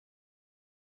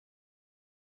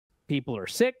People are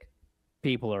sick.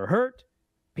 People are hurt.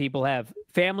 People have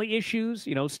family issues.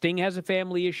 Sting has a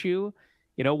family issue.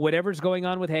 Whatever's going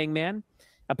on with Hangman.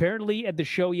 Apparently, at the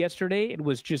show yesterday, it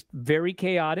was just very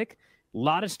chaotic. A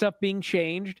lot of stuff being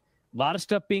changed. A lot of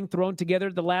stuff being thrown together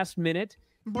at the last minute.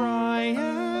 Bryan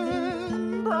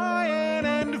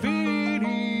and Vinny,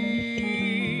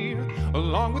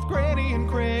 along with Granny and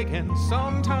Craig and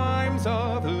sometimes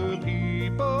other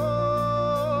people.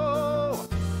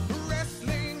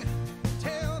 Wrestling,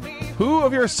 tell me. Who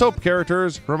of your soap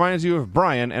characters reminds you of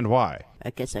Bryan and why?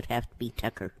 I guess it'd have to be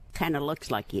Tucker. Kind of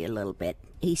looks like you a little bit.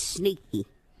 He's sneaky.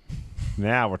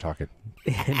 Now we're talking.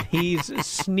 And he's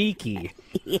sneaky.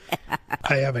 Yeah.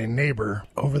 I have a neighbor.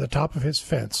 Over the top of his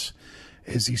fence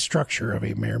is the structure of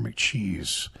a Mayor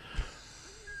McCheese.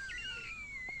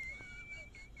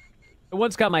 I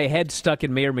once got my head stuck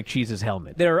in Mayor McCheese's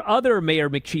helmet. There are other Mayor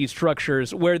McCheese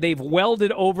structures where they've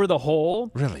welded over the hole.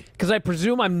 Really? Because I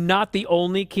presume I'm not the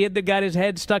only kid that got his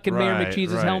head stuck in Mayor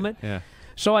McCheese's helmet. Yeah.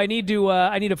 So I need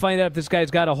to find out if this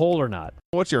guy's got a hole or not.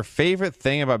 What's your favorite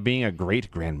thing about being a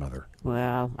great-grandmother?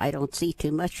 Well, I don't see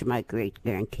too much of my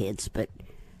great-grandkids, but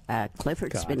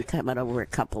Clifford's been coming over a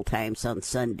couple times on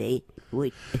Sunday.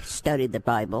 We studied the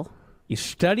Bible. You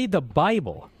studied the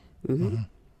Bible? Mm-hmm.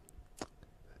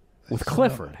 With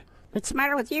Clifford? What's the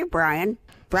matter with you, Brian?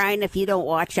 Brian, if you don't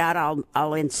watch out,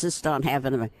 I'll insist on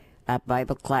having a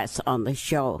Bible class on the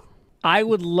show. I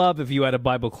would love if you had a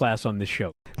Bible class on this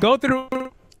show. Go through.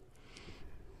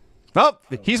 Oh,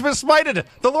 he's been smited.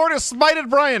 The Lord has smited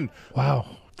Bryan.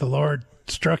 Wow. The Lord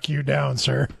struck you down,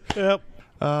 sir. Yep.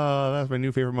 That's my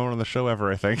new favorite moment on the show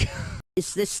ever, I think.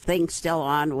 Is this thing still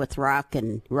on with Rock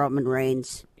and Roman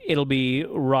Reigns? It'll be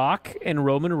Rock and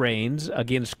Roman Reigns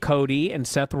against Cody and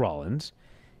Seth Rollins.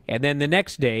 And then the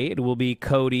next day, it will be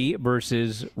Cody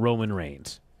versus Roman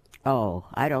Reigns. Oh,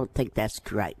 I don't think that's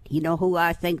right. You know who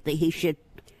I think that he should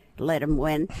let him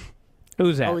win?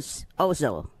 Who's that?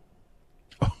 Ozo.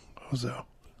 Ozo.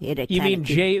 You mean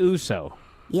Jey Uso?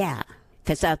 Yeah,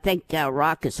 because I think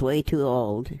Rock is way too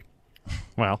old.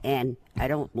 Well. And I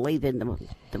don't believe in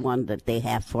the one that they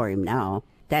have for him now.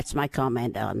 That's my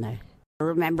comment on that. I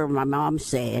remember my mom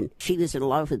saying she was in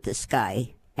love with this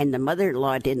guy, and the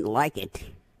mother-in-law didn't like it,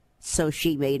 so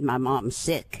she made my mom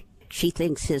sick. She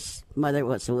thinks his mother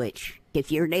was a witch.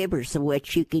 If your neighbor's a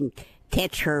witch, you can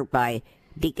catch her by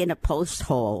digging a post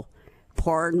hole,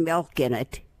 pouring milk in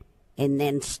it, and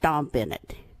then stomp in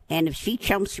it. And if she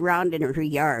jumps around in her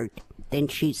yard, then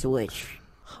she's a witch.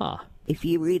 Huh. If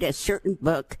you read a certain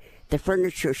book, the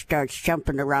furniture starts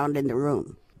jumping around in the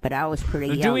room. But I was pretty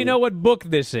young. Do we know what book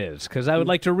this is? Because I would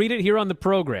like to read it here on the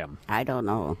program. I don't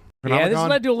know. Yeah, this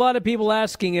led to a lot of people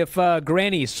asking if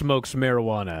Granny smokes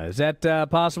marijuana. Is that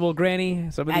possible,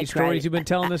 Granny? Some of these stories you've been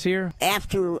telling us here?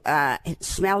 After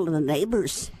smelling the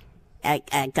neighbors, I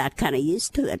got kind of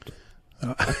used to it.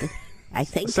 I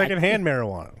think secondhand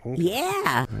marijuana.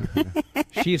 Yeah.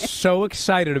 She's so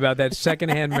excited about that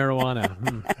secondhand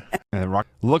marijuana. And Rock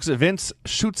looks at Vince,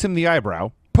 shoots him the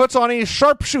eyebrow, puts on a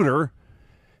sharpshooter,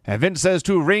 and Vince says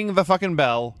to ring the fucking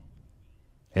bell.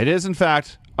 It is, in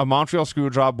fact, a Montreal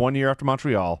Screwjob 1 year after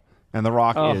Montreal, and The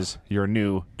Rock is your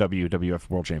new WWF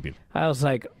World Champion. I was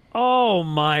like, oh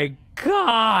my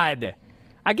God.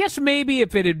 I guess maybe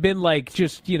if it had been like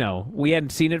just, we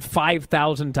hadn't seen it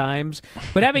 5,000 times,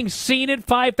 but having seen it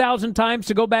 5,000 times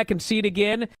to go back and see it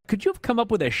again, could you have come up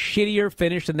with a shittier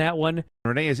finish than that one?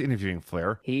 Renee is interviewing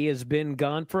Flair. He has been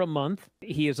gone for a month.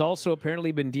 He has also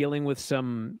apparently been dealing with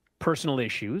some personal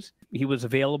issues. He was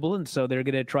available, and so they're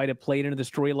going to try to play it into the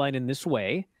storyline in this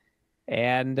way.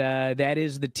 And that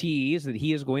is the tease that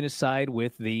he is going to side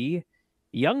with the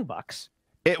Young Bucks.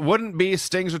 It wouldn't be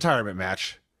Sting's retirement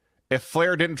match if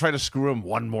Flair didn't try to screw him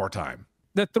one more time.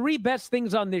 The three best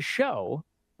things on this show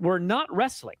were not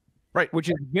wrestling, right? Which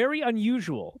is very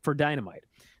unusual for Dynamite.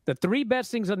 The three best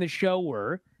things on this show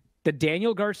were the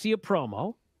Daniel Garcia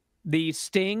promo, the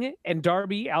Sting and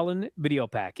Darby Allin video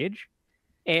package,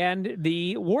 and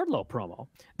the Wardlow promo.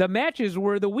 The matches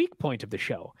were the weak point of the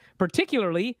show,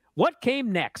 particularly what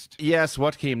came next. Yes,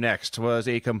 what came next was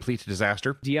a complete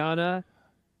disaster. Deanna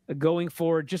going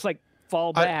for just like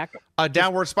fall back. A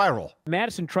downward spiral.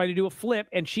 Madison tried to do a flip,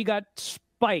 and she got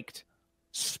spiked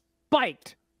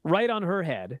right on her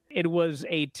head. It was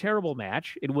a terrible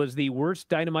match. It was the worst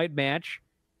Dynamite match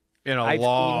in a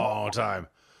long time.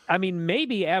 I mean,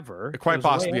 maybe ever. Quite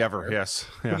possibly ever, yes.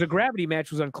 Yeah. The gravity match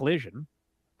was on Collision.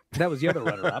 That was the other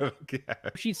runner-up. Okay.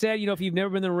 She said, if you've never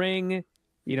been in the ring,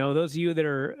 those of you that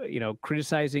are,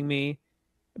 criticizing me,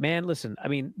 man, listen, I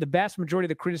mean, the vast majority of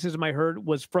the criticism I heard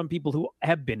was from people who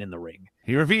have been in the ring.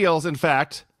 He reveals, in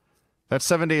fact, that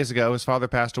 7 days ago his father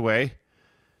passed away.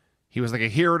 He was like a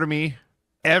hero to me.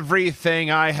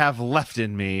 Everything I have left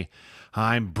in me,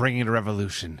 I'm bringing to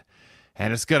Revolution.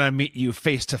 And it's going to meet you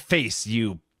face to face,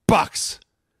 you bucks.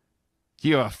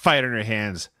 You have a fight on your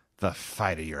hands. The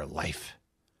fight of your life.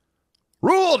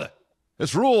 Ruled!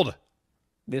 It's ruled.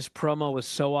 This promo was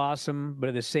so awesome, but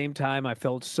at the same time, I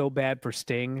felt so bad for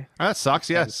Sting. That sucks,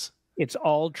 yes. It's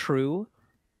all true.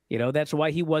 You know, that's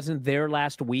why he wasn't there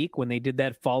last week when they did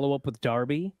that follow-up with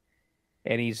Darby.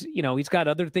 And he's got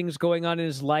other things going on in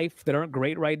his life that aren't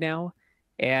great right now.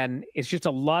 And it's just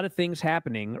a lot of things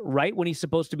happening right when he's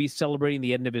supposed to be celebrating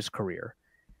the end of his career.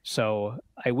 So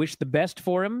I wish the best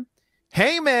for him.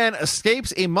 Hangman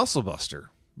escapes a muscle buster,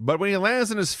 but when he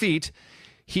lands on his feet,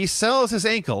 he sells his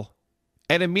ankle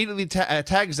and immediately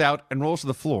tags out and rolls to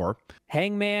the floor.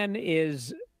 Hangman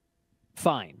is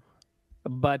fine,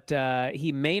 but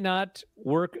he may not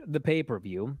work the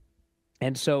pay-per-view.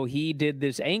 And so he did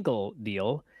this ankle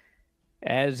deal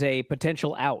as a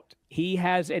potential out. He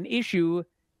has an issue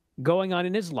going on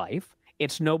in his life.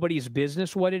 It's nobody's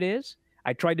business what it is.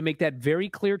 I tried to make that very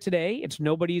clear today. It's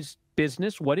nobody's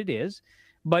business what it is,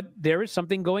 but there is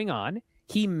something going on.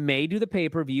 He may do the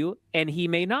pay-per-view, and he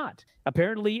may not.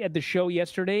 Apparently, at the show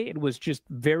yesterday, it was just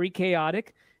very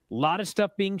chaotic. A lot of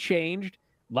stuff being changed.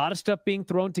 A lot of stuff being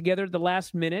thrown together at the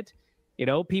last minute. You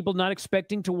know, people not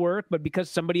expecting to work, but because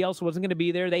somebody else wasn't going to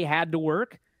be there, they had to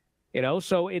work. You know,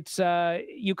 so it's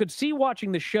you could see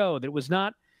watching the show that it was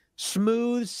not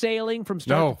smooth sailing from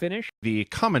start to finish. The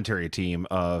commentary team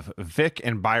of Vic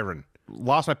and Byron,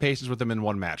 lost my patience with them in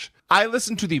one match. I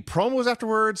listened to the promos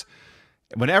afterwards.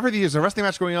 Whenever there's a wrestling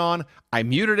match going on, I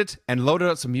muted it and loaded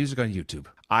out some music on YouTube.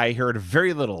 I heard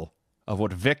very little of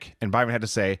what Vic and Byron had to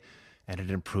say, and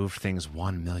it improved things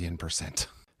 1,000,000%.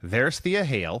 There's Thea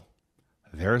Hale,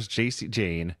 there's JC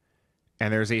Jane,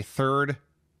 and there's a third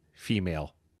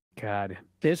female. God,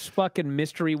 this fucking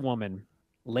mystery woman,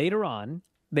 later on,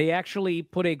 they actually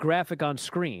put a graphic on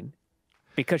screen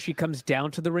because she comes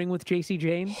down to the ring with JC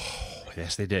Jane. Oh,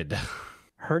 yes, they did.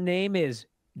 Her name is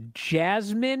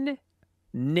Jasmine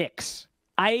Nix.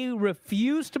 I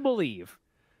refuse to believe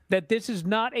that this is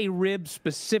not a rib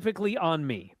specifically on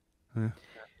me.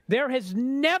 There has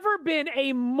never been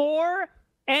a more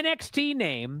NXT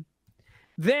name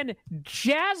than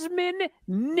Jasmine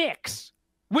Nix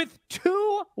with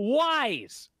 2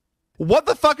 Ys. What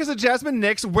the fuck is a Jasmine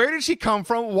Nix? Where did she come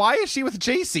from? Why is she with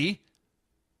JC?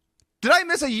 Did I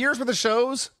miss a year's worth of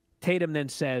shows? Tatum then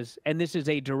says, and this is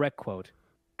a direct quote,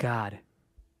 God,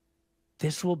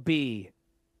 this will be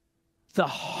the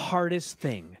hardest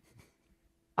thing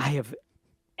I have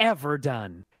ever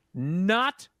done.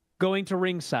 Not going to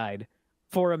ringside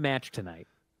for a match tonight.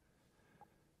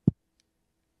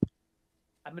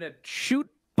 I'm going to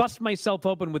bust myself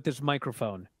open with this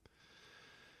microphone.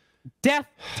 Death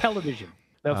television.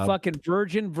 The fucking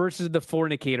virgin versus the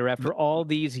fornicator after all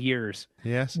these years.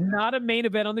 Yes. Not a main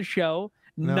event on the show.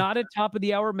 No. Not a top of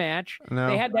the hour match. No.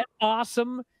 They had that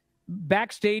awesome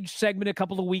backstage segment a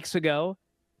couple of weeks ago,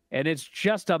 and it's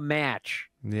just a match.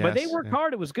 Yes, but they worked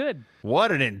hard. It was good.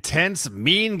 What an intense,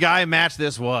 mean guy match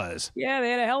this was. Yeah, they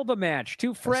had a hell of a match.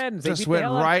 2 friends. Just they beat went the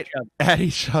hell right at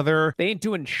each other. They ain't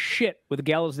doing shit with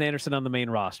Gallows and Anderson on the main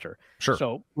roster. Sure.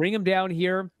 So bring them down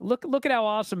here. Look at how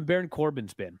awesome Baron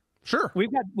Corbin's been. Sure.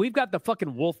 We've got the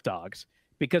fucking Wolf Dogs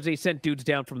because they sent dudes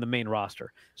down from the main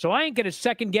roster. So I ain't gonna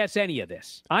second guess any of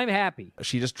this. I'm happy.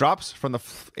 She just drops from the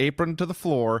apron to the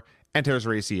floor and tears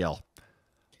her ACL.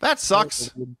 That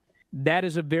sucks. That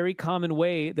is a very common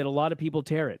way that a lot of people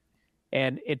tear it.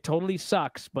 And it totally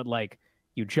sucks, but like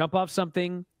you jump off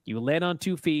something, you land on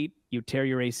 2 feet, you tear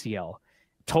your ACL.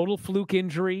 Total fluke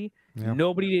injury. Yep.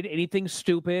 Nobody did anything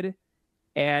stupid.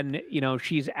 And,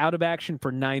 she's out of action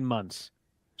for 9 months.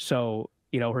 So,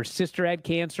 her sister had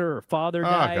cancer, her father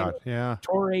died, God, yeah.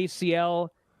 tore ACL.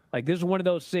 Like, this is one of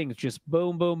those things, just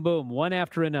boom, boom, boom, one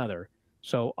after another.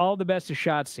 So all the best to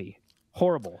Shotzi.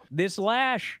 Horrible. This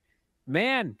Lash,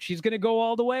 man, she's going to go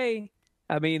all the way.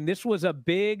 I mean, this was a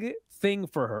big thing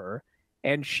for her.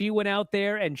 And she went out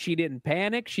there and she didn't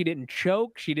panic. She didn't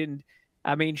choke. She did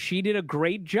a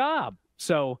great job.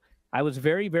 So I was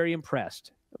very, very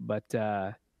impressed. But,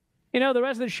 the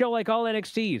rest of the show, like all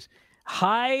NXTs,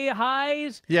 high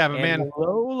highs yeah, but and man,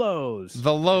 low lows.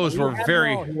 The lows were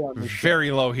very, very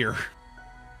low here.